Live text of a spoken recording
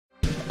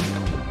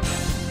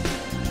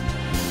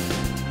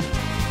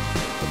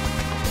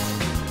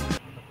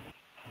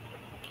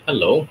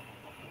Hello.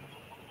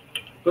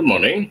 Good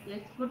morning.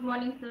 Yes, good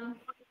morning, sir.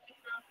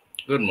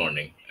 Good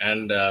morning.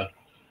 And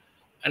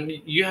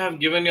you have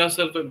given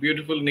yourself a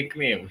beautiful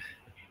nickname.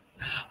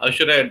 How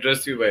should I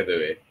address you, by the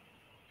way?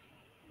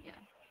 Yeah.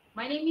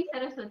 My name is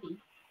Saraswati.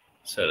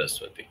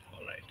 Saraswati.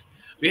 All right.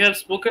 We have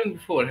spoken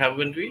before,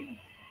 haven't we?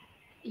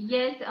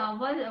 Yes,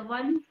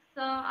 once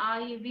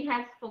I we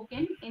have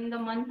spoken in the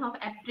month of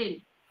April,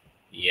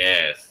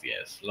 Yes,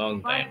 yes. Long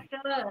but time.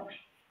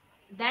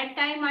 that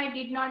time I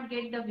did not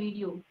get the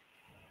video.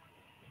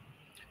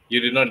 You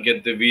did not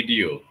get the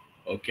video.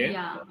 Okay.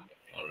 Yeah,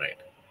 All right.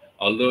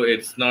 Although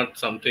it's not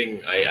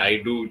something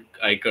I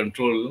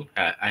control,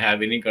 I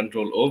have any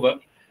control over,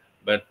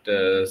 but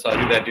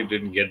sorry that you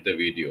didn't get the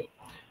video.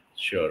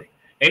 Sure.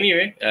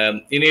 Anyway,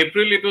 in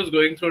April, it was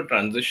going through a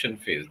transition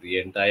phase. The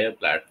entire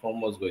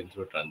platform was going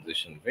through a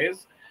transition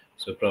phase.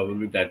 So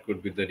probably that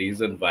could be the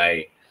reason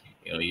why,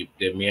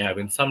 there may have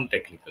been some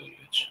technical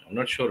glitch. I'm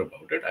not sure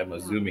about it. I'm yeah.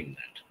 assuming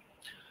that.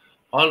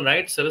 All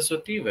right,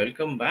 Saraswati,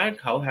 welcome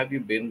back. How have you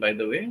been, by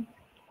the way?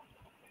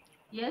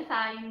 Yes,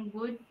 I am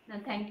good.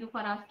 Thank you for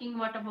asking.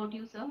 What about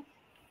you, sir?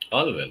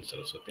 All well,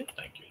 Saraswati.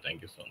 Thank you.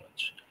 Thank you so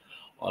much.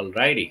 All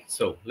righty.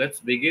 So let's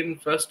begin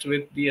first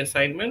with the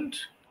assignment.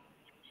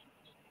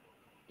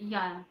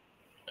 Yeah.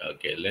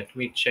 Okay, let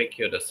me check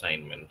your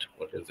assignment.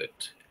 What is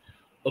it?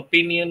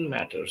 Opinion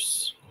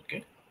matters.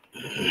 Okay.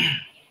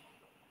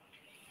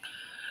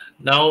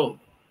 Now,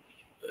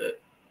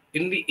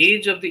 in the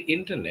age of the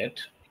internet,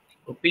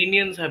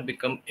 opinions have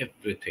become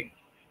everything,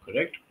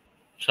 correct?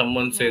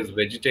 Someone Yeah. says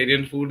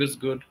vegetarian food is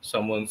good,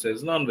 someone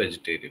says non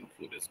vegetarian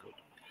food is good.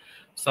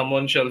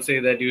 Someone shall say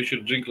that you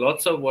should drink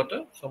lots of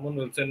water, someone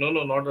will say, no,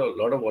 no, not a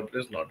lot of water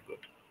is not good.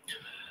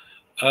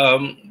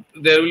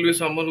 There will be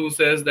someone who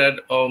says that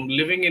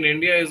living in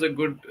India is a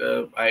good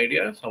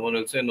idea. Someone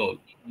will say no,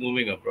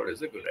 moving abroad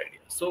is a good idea.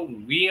 So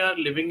we are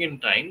living in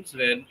times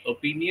when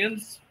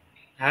opinions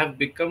have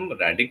become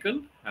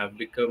radical, have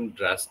become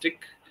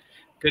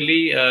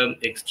drastically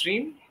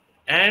extreme,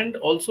 and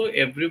also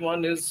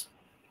everyone is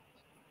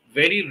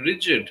very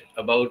rigid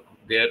about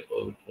their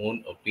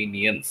own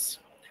opinions.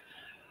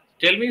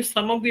 Tell me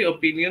some of the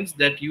opinions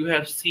that you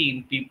have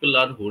seen people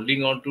are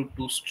holding on to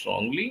too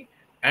strongly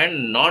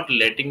and not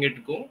letting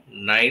it go,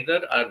 neither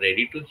are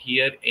ready to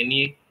hear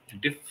any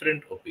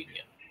different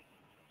opinion.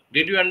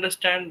 Did you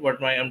understand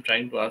what I'm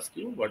trying to ask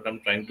you? What I'm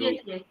trying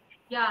Yes, to. yes.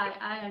 Yeah,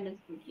 I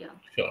understood. Yeah.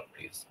 Sure,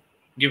 please.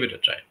 Give it a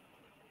try.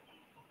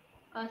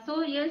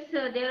 So yes,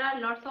 there are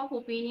lots of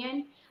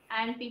opinion,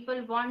 and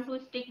people want to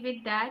stick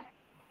with that.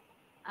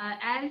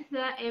 As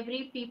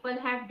every people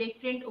have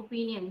different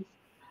opinions,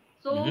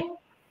 Hmm. so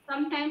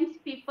sometimes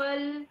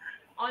people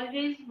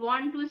always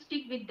want to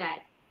stick with that.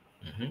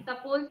 Hmm.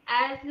 Suppose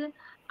as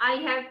I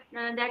have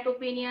that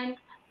opinion,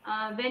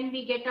 when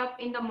we get up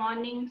in the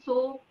morning,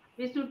 so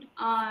we should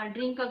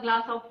drink a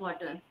glass of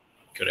water.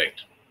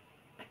 Correct.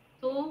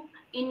 So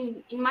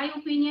in my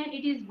opinion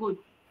it is good,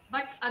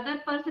 but other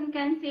person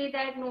can say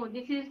that no,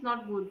 this is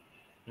not good.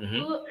 Hmm.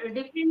 So a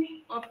different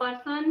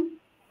person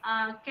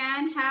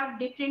can have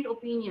different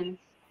opinions.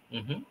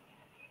 Hmm.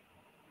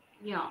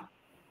 Yeah.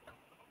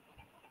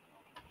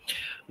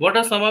 What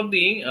are some of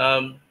the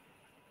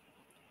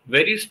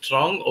very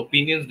strong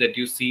opinions that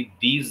you see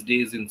these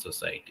days in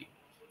society?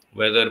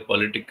 Whether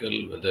political,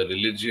 whether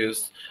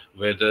religious,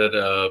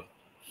 whether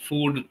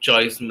food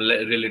choice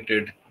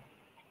related,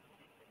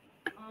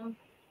 Um,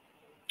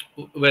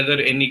 whether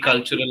any I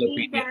cultural see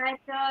opinion.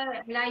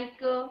 that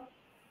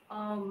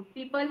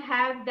people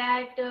have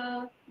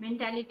that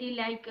mentality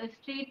like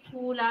street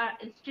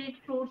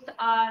foods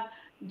are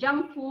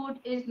junk food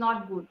is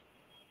not good.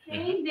 Mhm,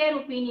 Change their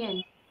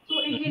opinion, so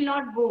it mhm, will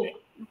not go.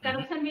 mhm,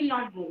 Corruption will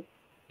not go.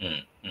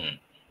 mhm, mhm.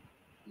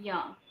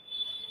 Yeah.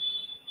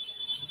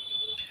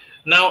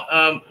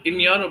 Now, in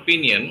your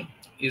opinion,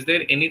 is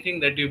there anything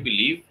that you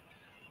believe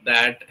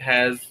that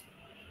has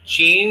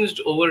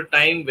changed over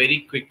time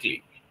very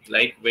quickly?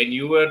 Like when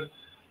you were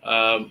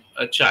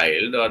a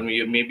child, or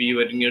maybe you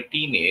were in your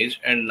teenage,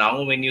 and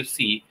now when you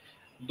see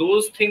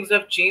those things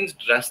have changed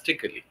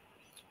drastically.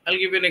 I'll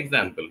give you an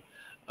example.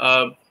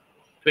 Uh,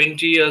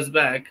 20 years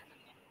back,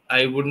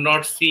 I would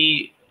not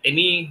see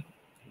any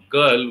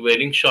girl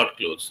wearing short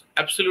clothes.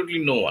 Absolutely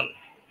no one.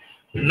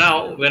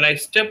 Now, Yeah. when I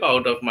step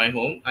out of my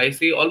home, I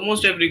see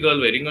almost every girl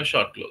wearing a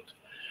short cloth,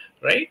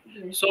 right?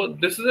 Yes. So,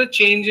 this is a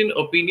change in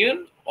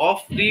opinion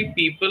of the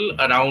people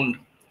around,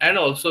 and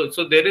also,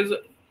 so there is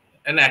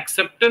an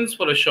acceptance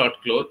for a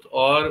short cloth,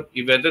 or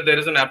whether there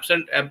is an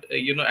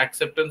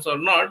acceptance or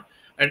not.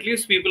 At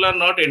least people are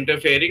not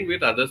interfering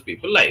with others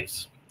people's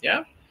lives.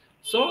 Yeah.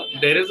 So Yeah.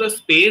 there is a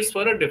space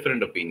for a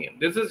different opinion.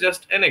 This is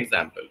just an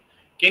example.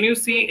 Can you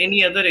Yes. see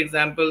any other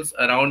examples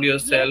around Yes.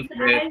 yourself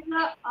where? As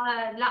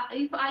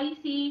if I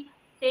see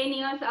 10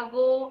 years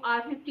ago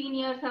or 15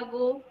 years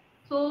ago,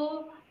 so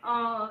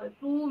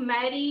to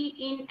marry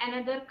in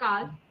another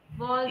caste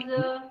was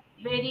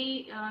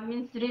very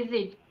means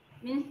rigid.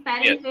 Means Yes.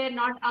 parents were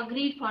not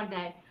agreed for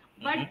that.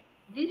 But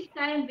Hmm. this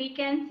time we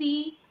can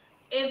see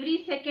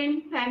every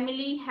second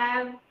family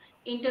have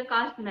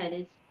intercaste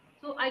marriage.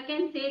 So I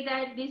can say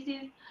that this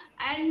is,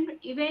 and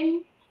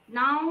even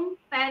now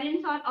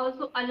parents are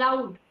also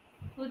allowed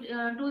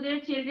to their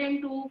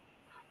children to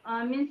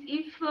means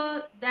if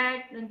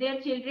that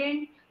their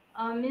children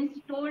means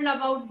told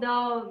about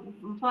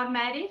the for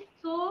marriage,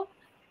 so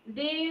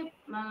they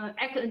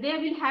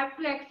will have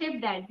to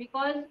accept that,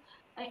 because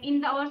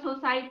in our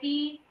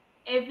society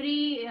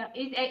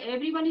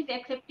everyone is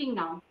accepting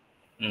now.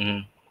 Hmm.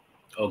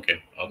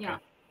 Okay, okay. Yeah.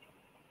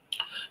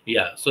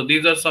 Yeah, so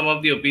these are some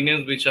of the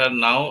opinions which are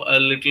now a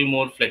little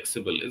more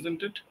flexible,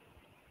 isn't it?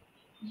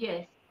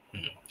 Yes.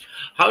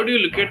 How do you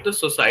look at the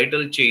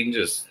societal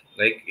changes?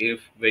 Like,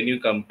 if when you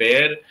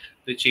compare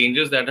the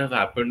changes that have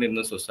happened in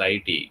the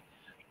society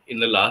in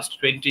the last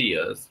 20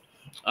 years,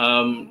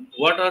 Mhm.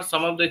 what are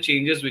some of the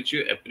changes which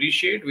you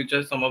appreciate, which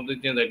are some of the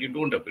things that you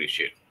don't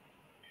appreciate?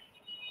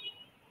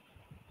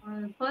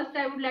 First,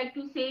 I would like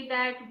to say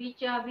that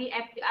which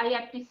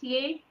I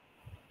appreciate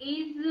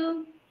is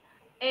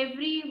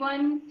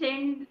everyone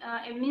send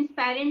means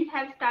parents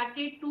have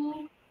started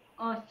to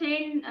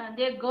send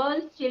their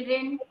girls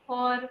children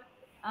for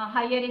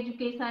higher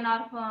education,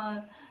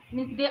 or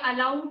means they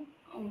allow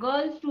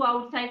girls to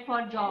outside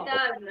for job.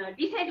 The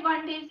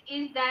disadvantage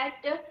is that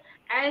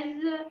as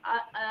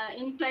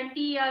in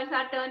 20 years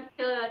or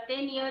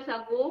 10 years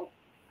ago,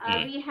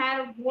 Hmm. we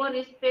have more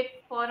respect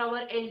for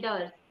our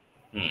elders,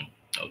 Hmm.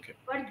 Okay.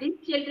 but these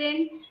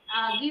children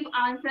give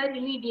answer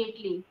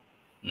immediately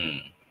Hmm.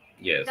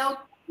 Yes. without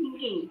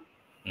thinking.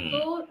 Hmm.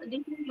 So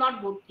this is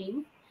not good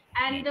thing,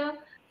 Hmm.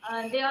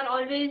 and they are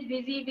always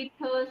busy with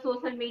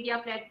social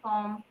media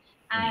platform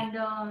Hmm.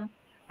 and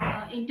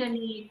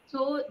internet.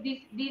 So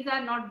these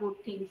are not good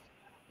things.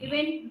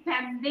 Even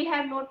they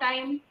have no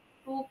time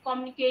to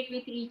communicate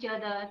with each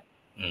other.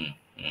 Hmm.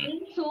 Hmm.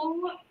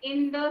 So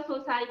in the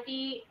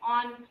society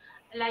on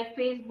like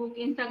Facebook,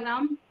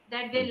 Instagram,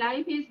 that their Hmm.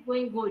 life is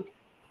going good,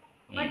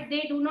 Hmm. but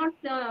they do not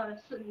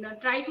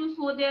try to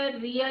show their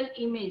real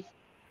image.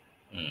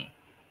 Hmm.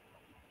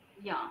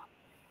 Yeah.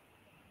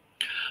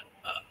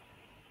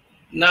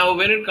 Now,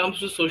 when it comes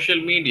to social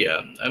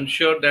media, I'm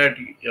sure that,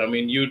 I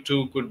mean, you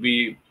too could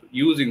be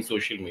using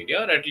social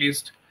media, or at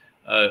least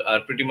are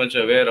pretty much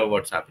aware of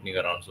what's happening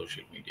around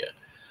social media.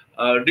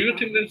 Do you Yeah.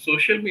 think that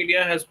social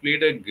media has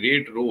played a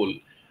great role,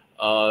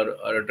 or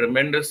a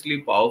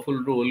tremendously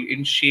powerful role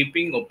in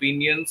shaping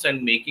opinions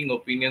and making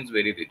opinions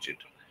very rigid?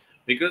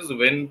 Because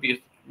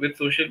with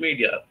social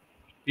media,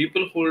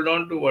 people hold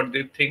on to what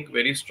they think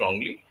very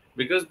strongly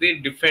because they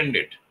defend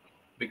it,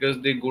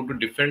 because they go to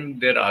defend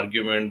their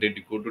argument, they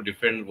go to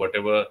defend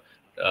whatever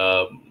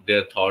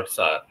their thoughts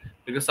are,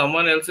 because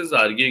someone else is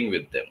arguing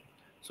with them.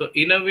 So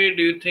in a way,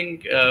 do you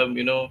think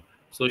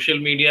social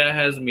media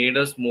has made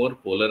us more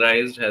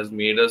polarized, has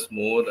made us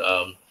more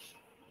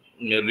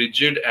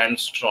rigid and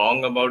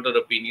strong about our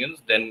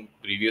opinions than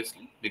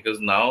previously? Because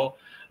now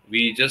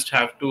we just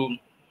have to,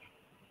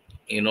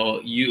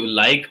 you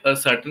like a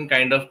certain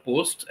kind of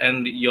post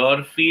and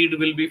your feed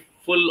will be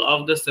full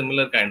of the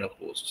similar kind of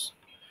posts,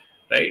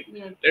 right?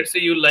 Yes. Let's say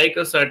you like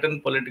a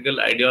certain political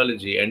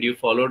ideology and you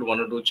followed one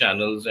or two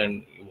channels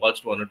and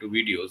watched one or two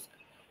videos.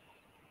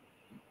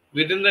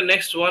 Within the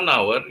next 1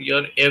 hour,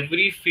 your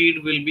every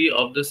feed will be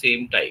of the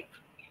same type.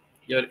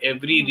 Your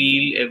every Mhm.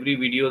 reel, every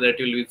video that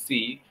you will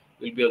see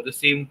will be of the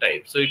same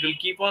type. So it will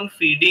keep on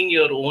feeding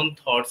your own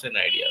thoughts and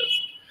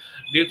ideas.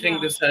 Do you think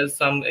Yeah. this has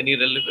some any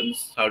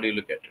relevance? How do you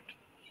look at it?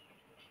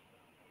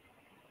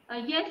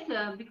 Yes,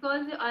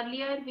 because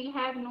earlier we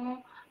have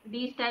no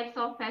these types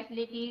of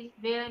facilities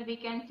where we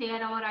can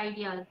share our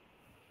ideas.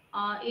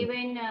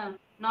 Even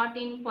not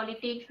in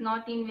politics,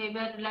 not in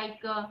whether like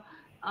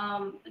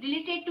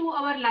related to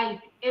our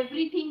life.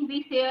 Everything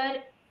we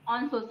share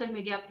on social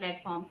media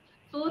platform.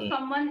 So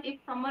Mm, if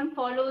someone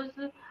follows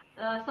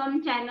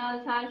some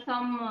channels or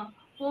some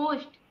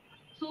post,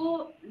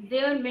 so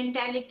their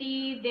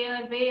mentality,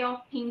 their way of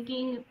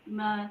thinking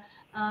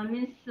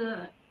means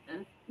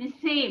means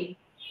same.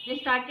 They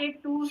started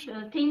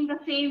to think the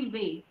same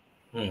way.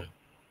 mm,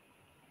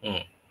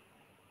 mm,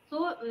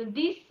 So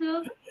this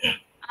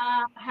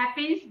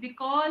happens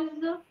because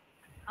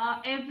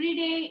every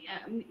day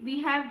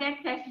we have that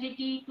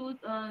facility to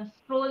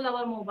scroll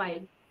our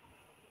mobile,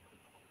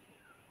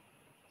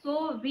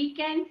 so we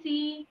can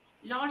see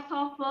lots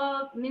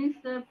of means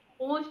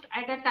post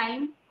at a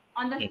time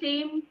on the mm,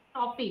 same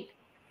topic,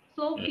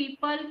 so mm,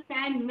 people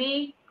can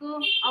make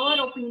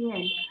our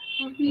opinion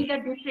to see mm, the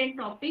different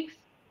topics,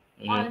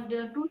 or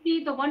mhm. to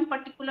see the one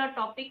particular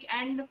topic,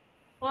 and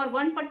for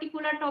one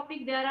particular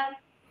topic there are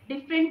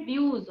different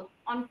views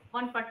on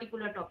one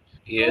particular topic,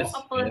 so a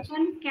Yes, yes.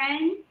 person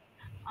can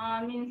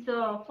means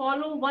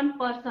follow one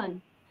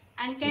person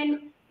and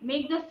can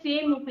make the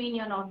same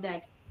opinion of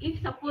that.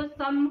 If suppose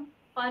some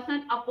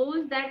person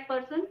oppose that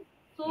person,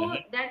 so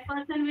Mhm. that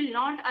person will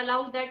not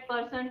allow that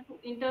person to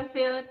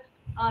interfere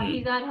Mm.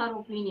 his or her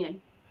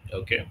opinion.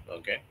 Okay,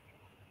 okay.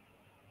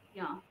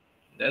 Yeah.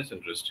 That's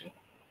interesting.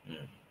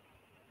 Mm.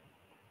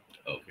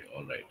 Okay,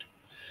 all right.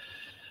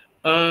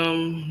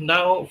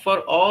 Now, for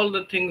all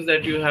the things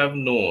that you have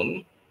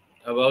known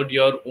about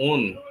your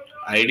own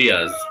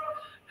ideas,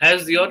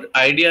 Has your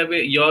idea,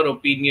 your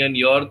opinion,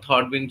 your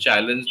thought been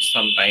challenged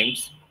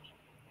sometimes?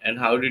 And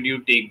how did you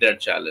take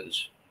that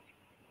challenge?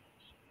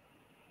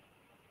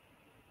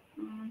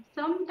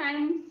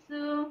 Sometimes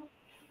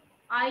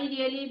I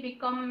really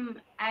become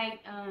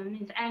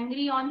means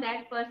angry on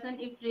that person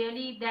if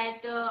really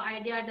that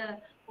idea,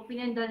 the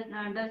opinion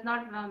does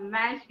not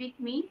match with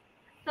me.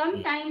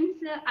 Mm, Sometimes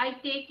I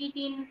take it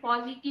in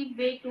positive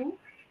way too.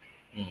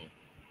 mm,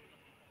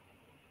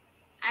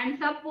 And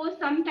suppose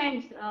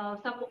sometimes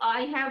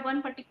I have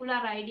one particular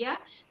idea,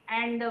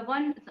 and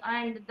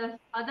the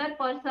other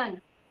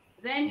person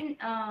when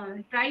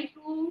um, try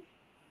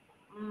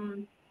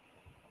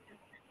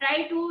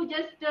to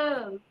just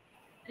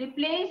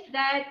replace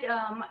that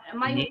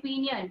my mhm,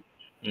 opinion.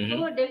 mhm,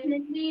 So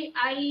definitely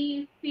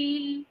I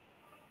feel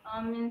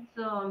means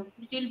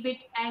little bit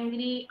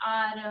angry,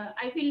 or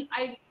I feel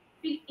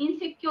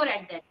insecure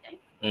at that time.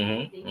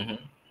 mhm, See, mhm.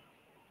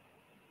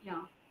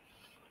 yeah.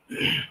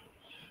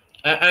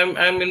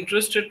 I'm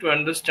interested to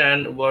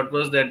understand what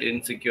was that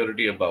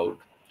insecurity about,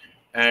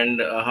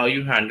 and how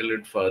you handle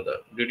it further.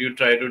 Did you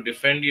try to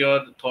defend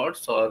your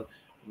thoughts, or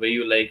were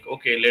you like,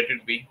 okay, let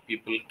it be,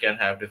 people can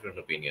have different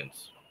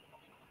opinions?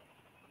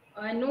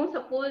 No,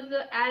 suppose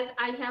as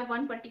I have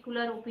one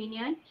particular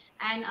opinion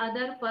and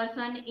other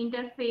person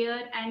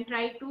interfere and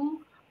try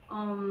to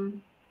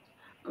um,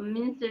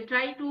 means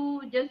try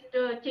to just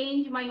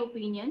change my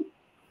opinion.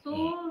 Mm,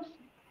 So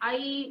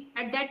I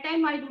at that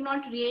time I do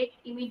not react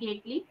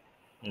immediately,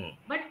 mm,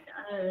 but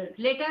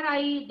later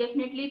I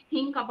definitely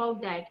think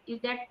about that. Is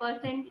that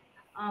person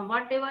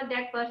whatever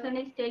that person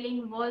is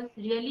telling was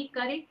really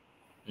correct?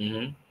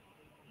 mhm.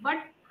 But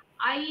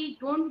I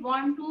don't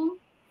want to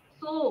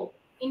show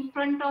in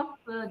front of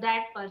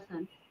that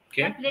person.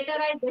 But Okay. later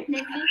I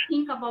definitely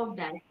think about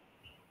that.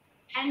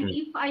 And Mm,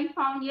 if I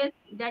found yes,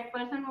 that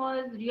person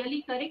was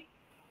really correct,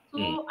 mm,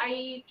 so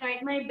I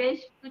tried my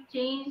best to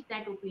change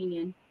that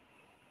opinion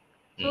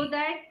so mm,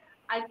 that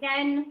I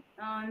can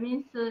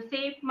means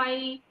save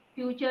my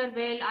future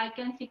well. I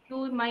can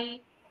secure my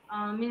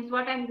means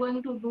what I'm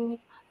going to do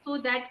so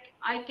that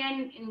I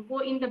can go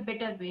in the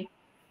better way.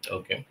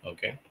 okay,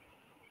 okay.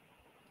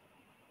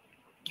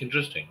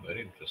 Interesting,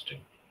 very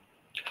interesting.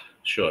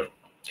 Sure.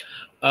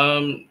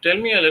 Tell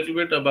me a little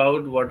bit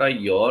about what are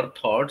your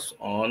thoughts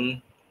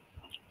on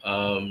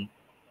um,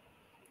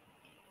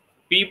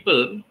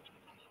 people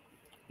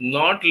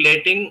not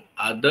letting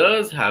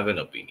others have an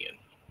opinion,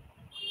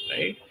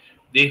 right?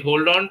 They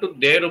hold on to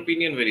their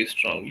opinion very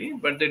strongly,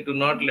 but they do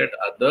not let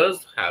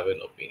others have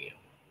an opinion.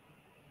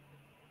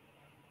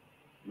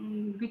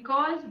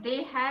 Because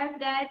they have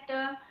that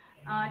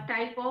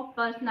type of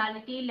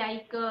personality,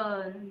 like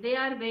they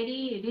are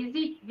very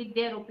rigid with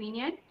their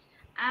opinion,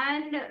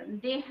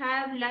 and they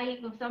have like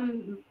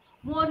some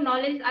more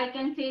knowledge, I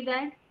can say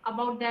that,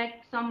 about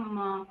that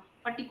some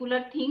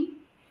particular thing.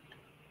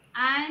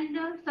 And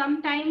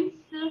sometimes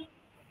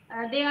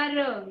they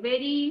are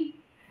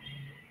very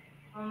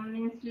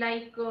means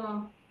like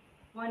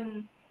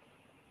one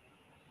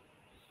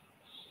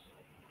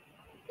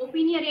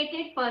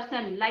opinionated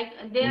person, like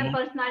their Hmm.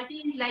 personality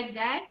is like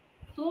that.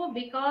 So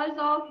because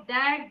of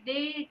that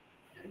they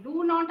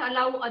do not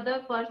allow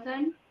other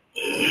person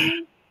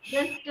to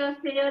just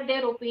share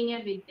their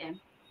opinion with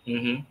them.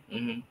 Mm-hmm.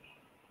 Mm-hmm.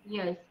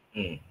 Yes.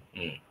 Mm,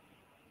 mm,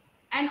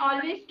 And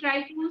always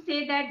try to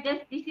say that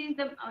just this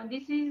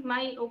is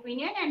my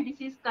opinion and this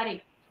is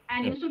correct,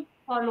 and mm. you should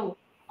follow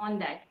on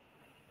that.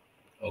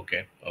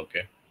 Okay,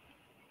 okay.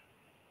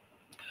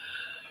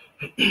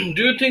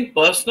 Do you think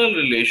personal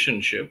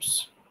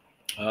relationships,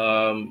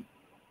 um,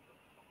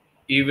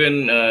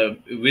 even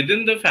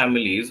within the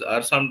families,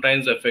 are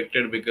sometimes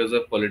affected because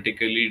of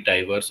politically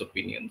diverse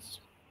opinions?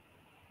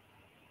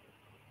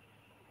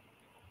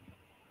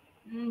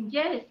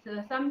 Yes,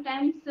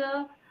 sometimes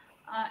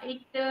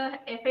it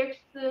affects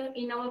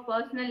in our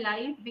personal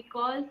life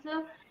because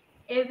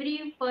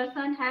every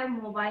person have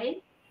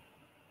mobile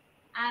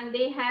and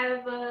they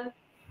have a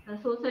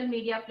social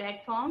media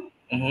platform.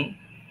 Mm-hmm.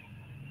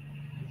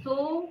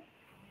 So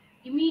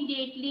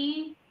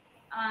immediately,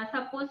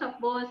 suppose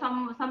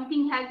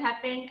something has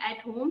happened at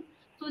home,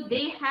 so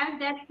they have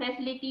that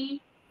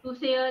facility to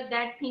share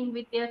that thing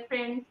with their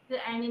friends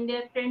and in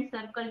their friend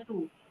circle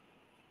too.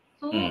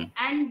 So, Mm,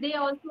 and they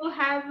also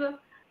have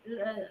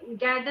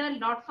gather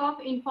lots of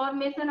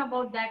information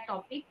about that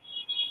topic.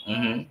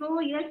 mm-hmm. So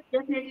yes,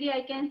 definitely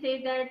I can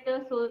say that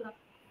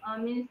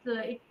means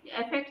it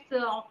affects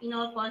in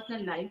our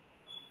personal life.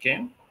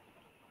 Okay.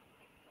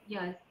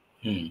 Yes.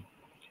 Hmm.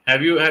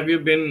 Have you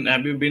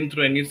been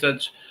through any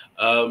such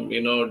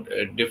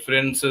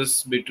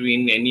differences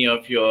between any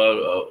of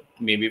your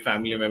maybe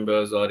family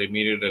members or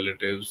immediate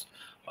relatives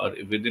or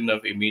within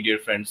of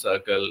immediate friend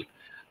circle,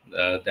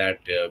 that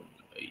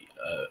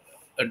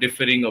a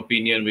differing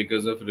opinion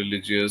because of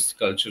religious,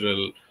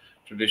 cultural,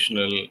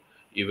 traditional,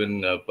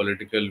 even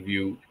political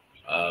view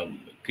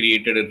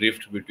created a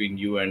rift between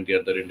you and the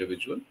other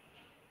individual?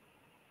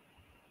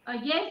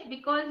 Yes,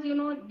 because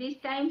this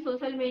time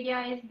social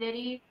media is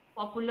very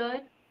popular,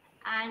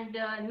 and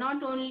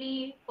not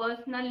only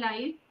personal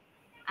life.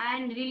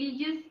 and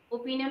religious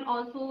opinion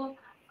also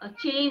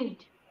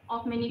changed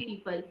of many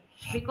people,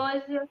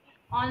 because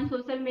on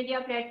social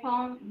media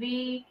platform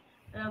we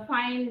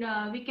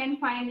can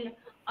find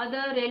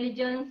other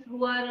religions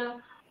who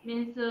are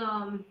means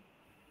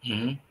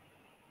Mm-hmm.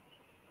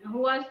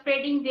 who are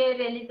spreading their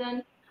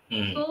religion,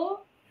 Mm-hmm.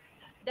 so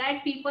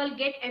that people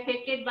get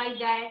affected by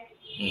that,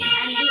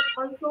 and they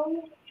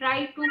also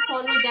try to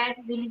follow that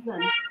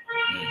religion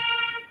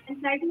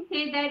and try to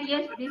say that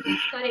yes, this is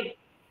correct.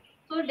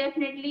 So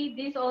definitely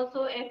this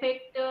also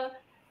affect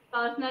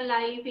personal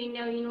life in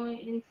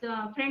in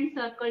friend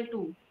circle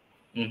too.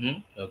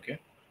 Mm-hmm. Okay.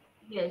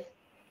 Yes.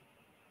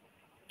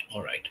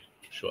 All right.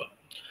 Sure.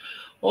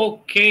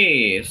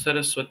 Okay,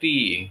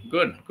 Saraswati.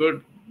 Good,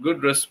 good,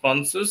 good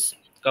responses.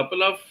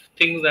 Couple of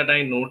things that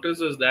I notice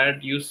is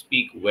that you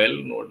speak well,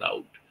 no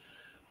doubt,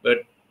 but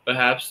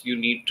perhaps you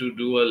need to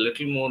do a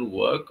little more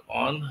work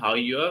on how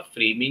you are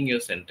framing your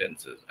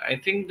sentences. I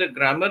think the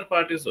grammar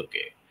part is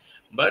okay,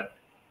 but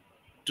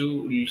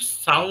to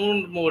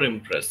sound more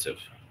impressive,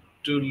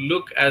 to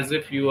look as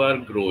if you are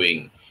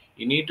growing,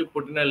 you need to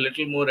put in a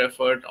little more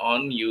effort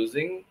on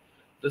using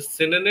the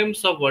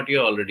synonyms of what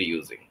you're already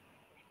using.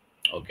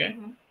 Okay.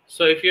 Mm-hmm.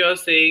 So if you are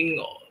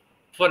saying,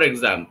 for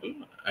example,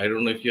 I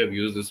don't know if you have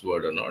used this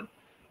word or not.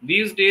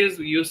 These days,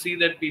 you see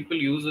that people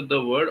use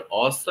the word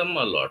awesome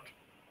a lot.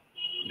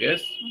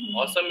 Yes, Mm-hmm.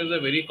 awesome is a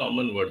very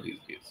common word these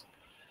days.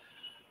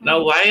 Now,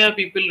 Mm-hmm. why are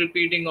people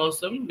repeating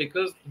awesome?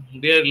 Because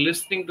they are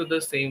listening to the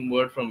same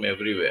word from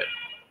everywhere.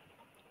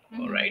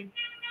 All right. Mm-hmm.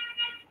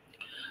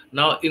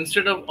 Now,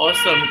 instead of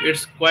awesome,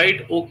 it's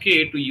quite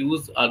okay to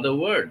use other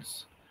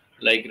words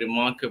like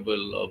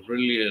remarkable or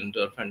brilliant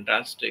or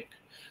fantastic.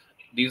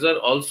 These are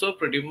also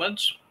pretty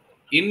much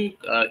in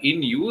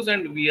use,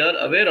 and we are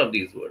aware of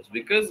these words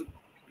because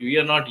we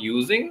are not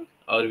using,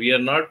 or we are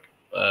not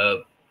uh,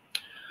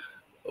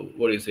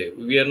 what do you say,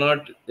 we are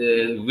not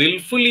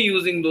willfully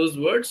using those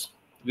words.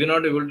 We're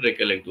not able to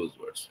recollect those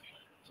words.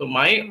 So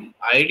my Mm-hmm.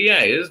 idea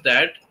is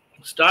that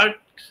start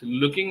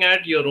looking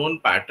at your own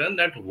pattern,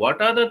 that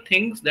what are the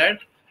things that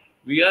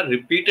we are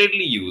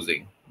repeatedly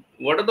using,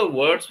 what are the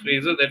words, Okay.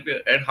 phrases that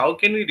we, and how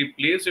can we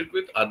replace it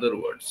with other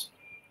words.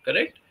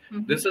 Correct.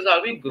 Mm-hmm. This is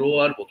how we Okay. grow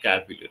our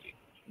vocabulary.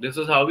 This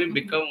is how we Mm-hmm.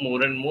 become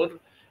more and more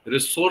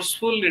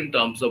resourceful in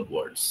terms of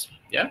words.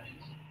 Yeah,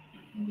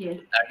 Yes.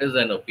 that is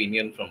an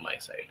opinion from my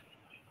side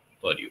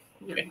for you.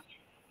 Yeah. Okay.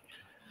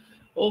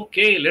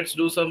 Okay, let's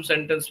do some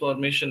sentence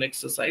formation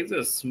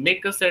exercises.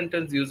 Make a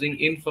sentence using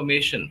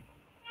information.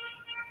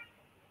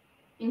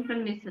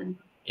 Information.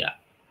 Yeah.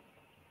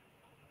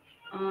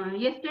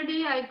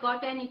 Yesterday I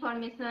got an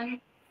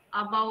information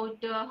about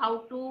how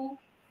to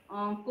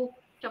cook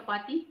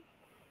chapati.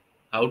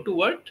 How to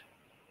what?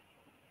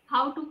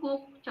 How to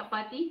cook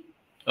chapati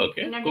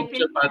Okay. in a Cook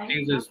different type.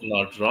 chapatis is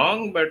not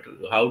wrong, but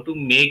how to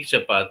make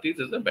chapatis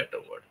is a better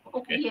word.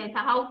 Okay, Okay. yes,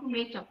 how to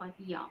make chapati,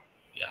 yeah.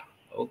 Yeah.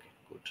 Okay.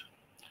 Good.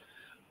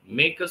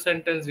 Make a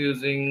sentence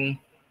using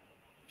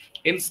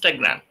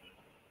Instagram.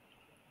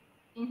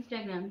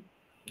 Instagram.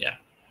 Yeah.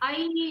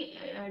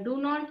 I do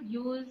not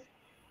use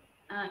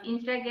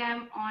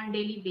Instagram on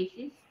daily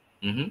basis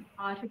Hmm.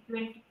 or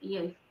frequent.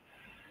 Yes.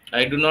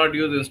 I do not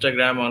use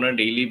Instagram on a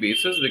daily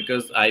basis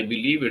because I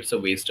believe it's a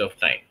waste of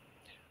time.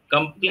 Yeah.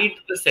 Complete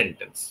the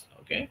sentence.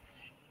 Okay.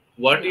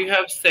 What Yeah. you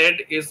have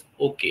said is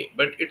okay,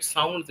 but it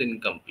sounds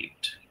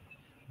incomplete.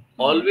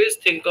 Mm-hmm. Always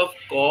think of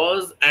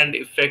cause and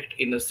effect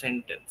in a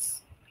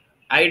sentence.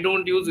 I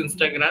don't use Mm-hmm.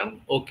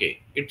 Instagram. Okay,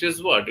 it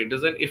is what? It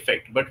is an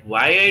effect. But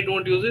why I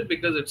don't use it?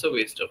 Because it's a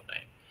waste of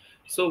time.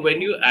 So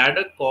when you Okay. add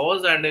a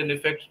cause and an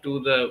effect to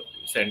the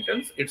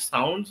sentence, it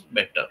sounds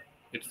better.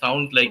 It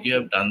sounds like you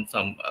Okay. have done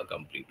some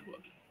complete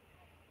work.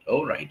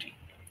 Alrighty.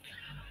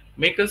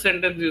 Make a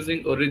sentence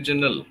using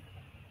original.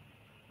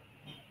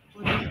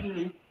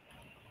 Original.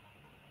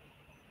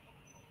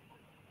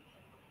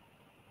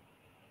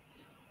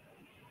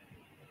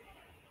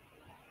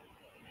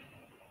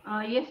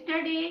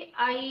 Yesterday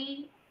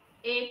I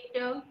ate.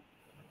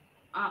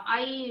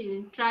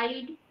 I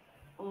tried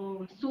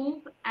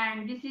soup,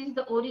 and this is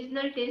the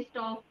original taste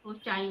of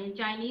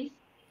Chinese.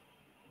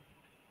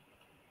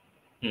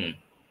 Hmm.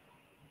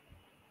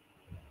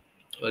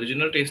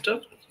 Original taste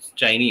of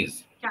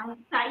Chinese.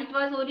 It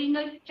was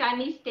original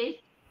Chinese taste.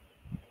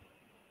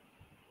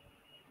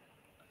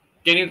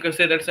 Can you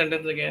say that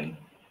sentence again?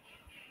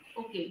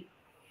 Okay.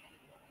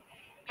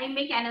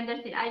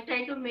 I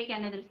try to make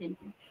another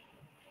sentence.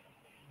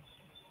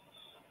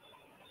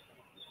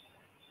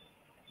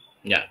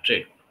 Yeah,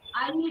 trade.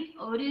 I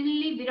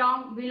originally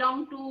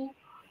belong to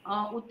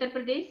Uttar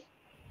Pradesh,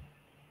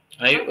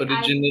 I but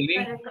originally.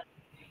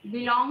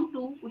 belong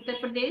to Uttar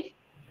Pradesh,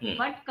 Hmm.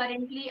 but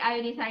currently I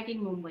reside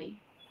in Mumbai.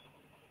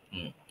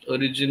 Hmm.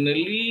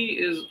 Originally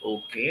is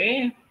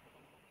okay.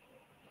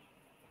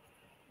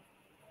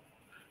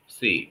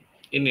 See,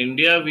 in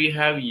India, we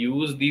have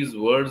used these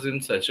words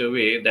in such a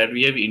way that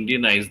we have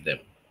Indianized them.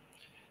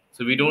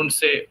 So we Mm-hmm. don't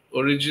say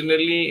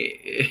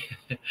originally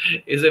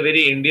is a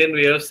very Indian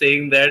way of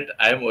saying that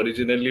I'm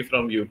originally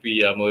from UP,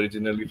 I'm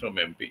originally from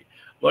MP.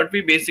 What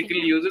we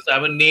basically use is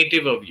I'm a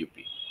native of UP.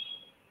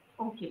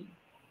 Okay.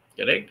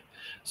 correct?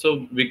 So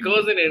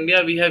because Mhm. in India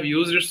we have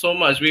used it so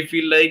much, we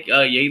feel like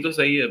yahi to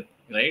sahi hai,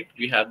 right?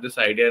 We have this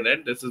idea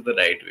that this is the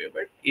right way,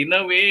 but in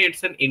a way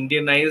it's an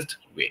Indianized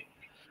way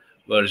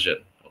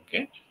version.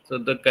 Okay, so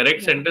the correct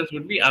Yeah. sentence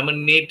would be I'm a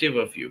native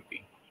of UP.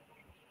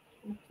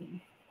 Okay.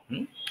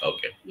 Hmm?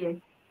 Okay, Yes.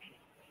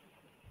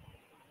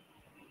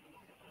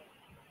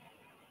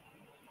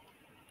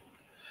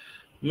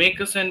 make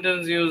a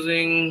sentence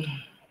using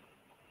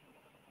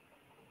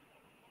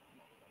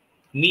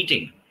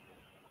meeting.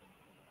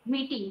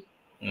 Meeting.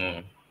 Hmm.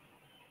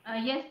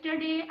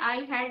 Yesterday, I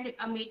had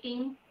a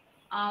meeting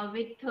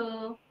with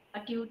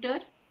a tutor,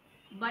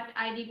 but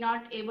I did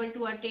not able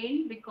to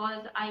attend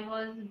because I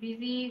was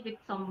busy with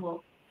some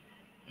work.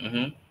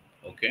 Mm-hmm.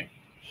 Okay.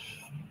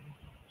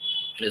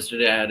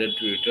 Yesterday I had a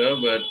Twitter,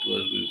 but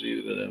was busy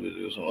because I'm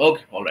busy with some.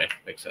 Okay, all right,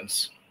 makes sense.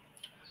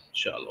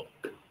 Shalom.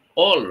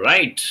 All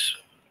right.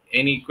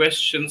 Any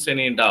questions,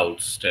 any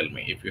doubts? Tell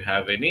me. If you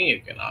have any, you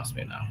can ask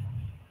me now.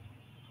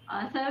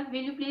 Sir,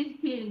 will you please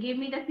give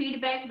me the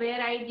feedback where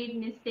I did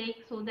mistake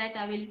so that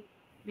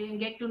will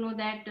get to know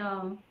that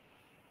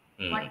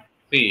Hmm. what?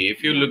 See,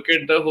 if you Yeah. look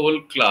at the whole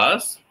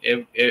class,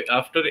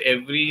 after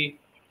every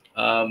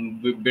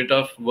bit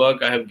of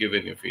work, I have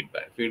given you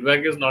feedback.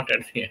 Feedback is not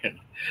at the end.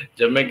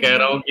 जब मैं कह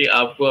रहा Mhm. हूँ कि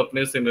आपको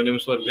अपने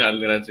synonyms पर ध्यान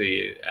देना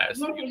चाहिए as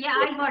Yes, you yeah,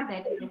 do. I got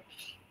that. Yes.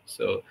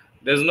 So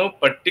there's no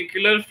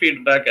particular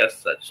feedback as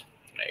such,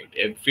 right?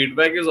 If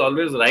feedback is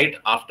always right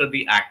after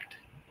the act,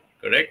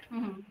 correct?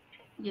 Mhm.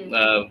 Yes.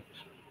 Uh,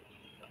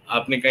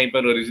 आपने कहीं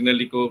पर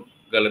ओरिजिनली को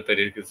गलत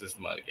तरीके से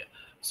इस्तेमाल किया.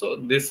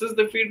 So this is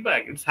the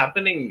feedback. It's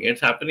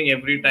happening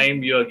every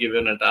time you are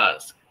given a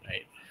task,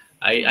 right?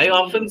 I Yes.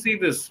 often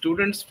see this.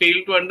 Students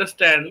fail to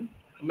understand.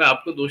 मैं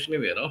आपको दोष नहीं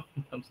दे रहा हूँ.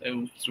 I'm saying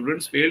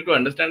students fail to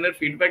understand that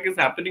feedback is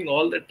happening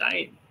all the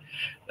time,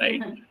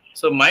 right?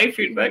 So my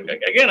feedback, Yes.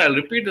 again, I'll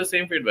repeat the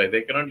same feedback.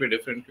 There cannot be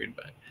different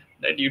feedback.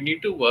 That you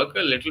need to work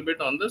a little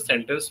bit on the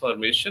sentence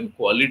formation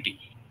quality,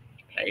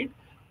 right? Okay.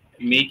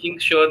 Making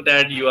sure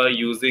that you are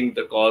using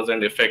the cause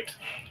and effect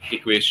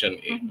equation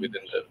Mhm.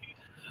 within the,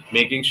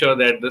 making sure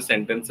that the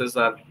sentences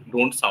are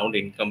don't sound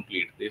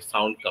incomplete, they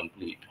sound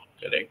complete,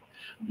 correct?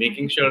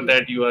 Making Mhm. sure Yes.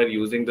 that you are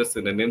using the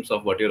synonyms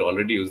of what you're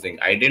already using,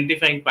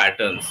 identifying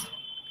patterns,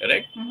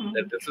 correct? That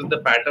Mhm. this is the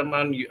pattern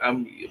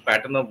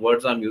pattern of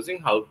words I'm using.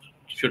 How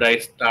should I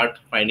start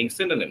finding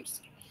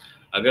synonyms?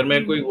 अगर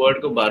मैं कोई Mhm.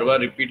 Word को बार बार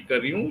repeat कर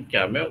रही हूँ,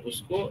 क्या मैं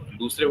उसको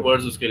दूसरे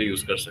वर्ड्स उसके लिए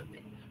यूज कर सकती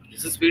हूँ?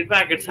 This is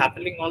feedback. It's Yes.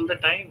 Happening all the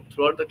time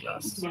through out the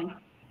class. Yes.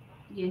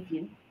 Yes.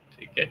 Yes.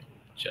 ठीक है,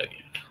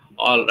 चलिए.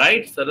 All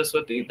right,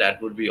 Saraswati, that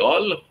would be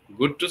all.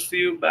 Good to see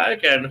you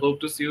back and hope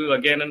to see you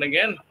again and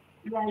again.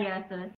 Yeah. Yeah, sir.